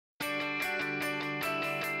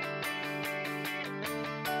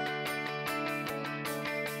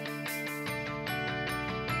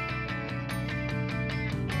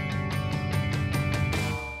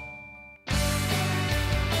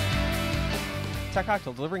Tech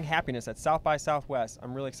Cocktail, delivering happiness at South by Southwest.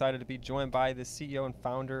 I'm really excited to be joined by the CEO and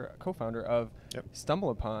co-founder of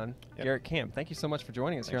StumbleUpon, Garrett Camp. Thank you so much for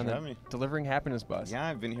joining us here on the Delivering Happiness bus. Yeah,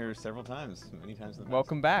 I've been here several times, many times in the past.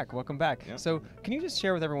 Welcome back, welcome back. Yep. So, can you just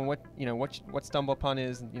share with everyone what StumbleUpon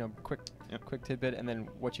is? Quick tidbit, and then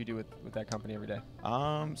what you do with that company every day.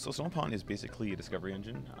 So StumbleUpon is basically a discovery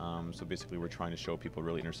engine. So basically, we're trying to show people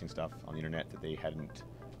really interesting stuff on the internet that they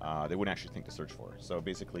wouldn't actually think to search for. So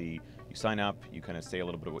basically, you sign up, you kind of say a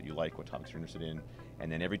little bit of what you like, what topics you're interested in,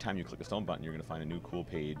 and then every time you click the Stone button, you're going to find a new cool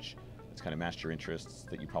page that's kind of matched your interests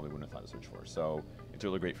that you probably wouldn't have thought to search for. So it's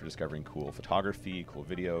really great for discovering cool photography, cool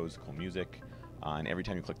videos, cool music, and every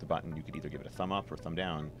time you click the button, you could either give it a thumb up or a thumb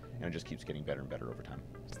down, and it just keeps getting better and better over time.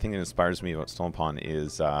 The thing that inspires me about StumbleUpon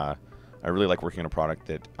is I really like working on a product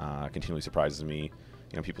that continually surprises me.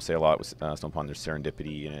 People say a lot with StumbleUpon, there's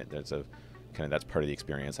serendipity in it. That's part of the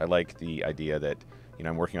experience. I like the idea that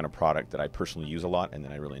I'm working on a product that I personally use a lot and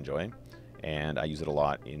that I really enjoy, and I use it a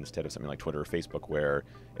lot instead of something like Twitter or Facebook, where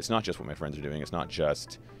it's not just what my friends are doing. It's not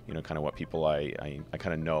just kind of what people I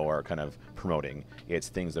kind of know are kind of promoting. It's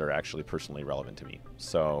things that are actually personally relevant to me.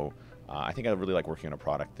 So I think I really like working on a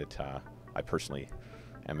product that I personally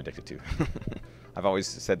am addicted to. I've always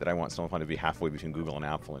said that I want StumbleUpon to be halfway between Google and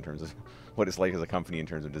Apple in terms of what it's like as a company in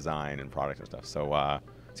terms of design and product and stuff. So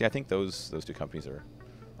I think those two companies are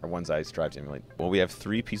ones I strive to emulate. Well, we have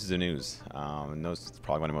 3 pieces of news, and those is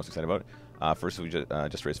probably what I'm most excited about. First, we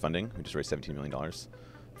just raised funding. We just raised $17 million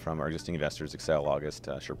from our existing investors, Excel, August,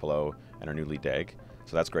 Sherpalo, and our new lead DAG.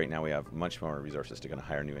 So that's great. Now we have much more resources to kind of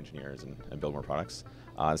hire new engineers and build more products.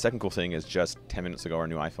 The second cool thing is just 10 minutes ago, our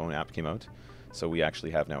new iPhone app came out. So we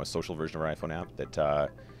actually have now a social version of our iPhone app that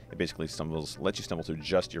it basically lets you stumble through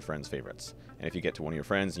just your friends' favorites. And if you get to one of your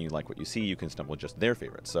friends and you like what you see, you can stumble just their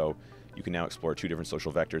favorites. So you can now explore 2 different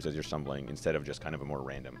social vectors as you're stumbling instead of just kind of a more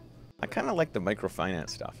random. I kind of like the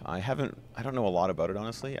microfinance stuff. I don't know a lot about it,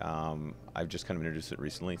 honestly. I've just kind of introduced it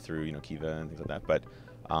recently through Kiva and things like that. But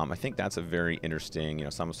I think that's a very interesting,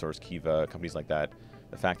 SumSource, Kiva, companies like that.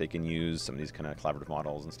 The fact they can use some of these kind of collaborative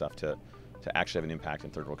models and stuff to actually have an impact in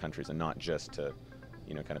third world countries and not just to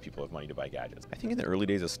kind of people have money to buy gadgets. I think in the early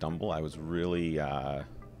days of Stumble, I was really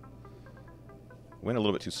went a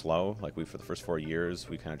little bit too slow. Like for the first 4 years,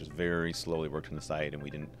 we kind of just very slowly worked on the site, and we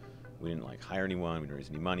didn't like hire anyone, we didn't raise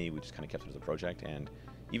any money. We just kind of kept it as a project. And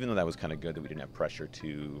even though that was kind of good that we didn't have pressure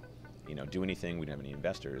to do anything, we didn't have any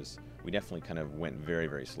investors, we definitely kind of went very,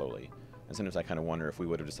 very slowly. And sometimes I kind of wonder if we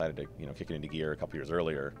would have decided to kick it into gear a couple years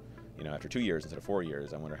earlier, after 2 years instead of 4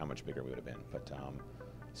 years, I wonder how much bigger we would have been. But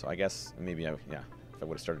so I guess maybe if I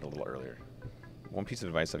would have started a little earlier. One piece of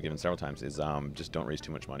advice I've given several times is just don't raise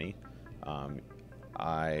too much money.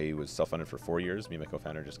 I was self-funded for 4 years. Me and my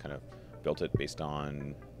co-founder just kind of built it based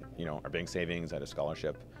on our bank savings. I had a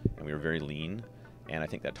scholarship, and we were very lean. And I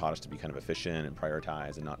think that taught us to be kind of efficient and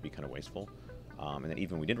prioritize and not be kind of wasteful. And then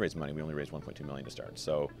even when we did raise money, we only raised $1.2 million to start.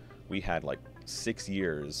 So we had like 6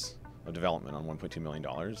 years of development on $1.2 million.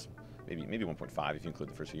 Maybe 1.5 if you include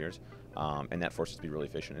the first few years, and that forced us to be really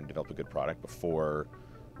efficient and develop a good product before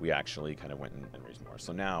we actually kind of went and raised more.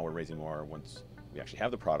 So now we're raising more once we actually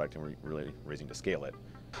have the product, and we're really raising to scale it.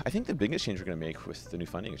 I think the biggest change we're going to make with the new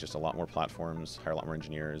funding is just a lot more platforms, hire a lot more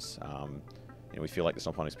engineers. We feel like the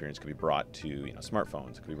StumbleUpon experience could be brought to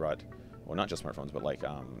smartphones. It could be brought, well, not just smartphones, but like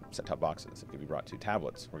set-top boxes. It could be brought to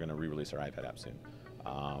tablets. We're going to re-release our iPad app soon.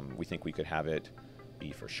 We think we could have it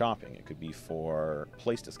be for shopping. It could be for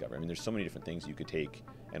place discovery. I mean, there's so many different things you could take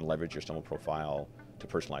and leverage your Stumble profile to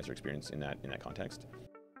personalize your experience in that context.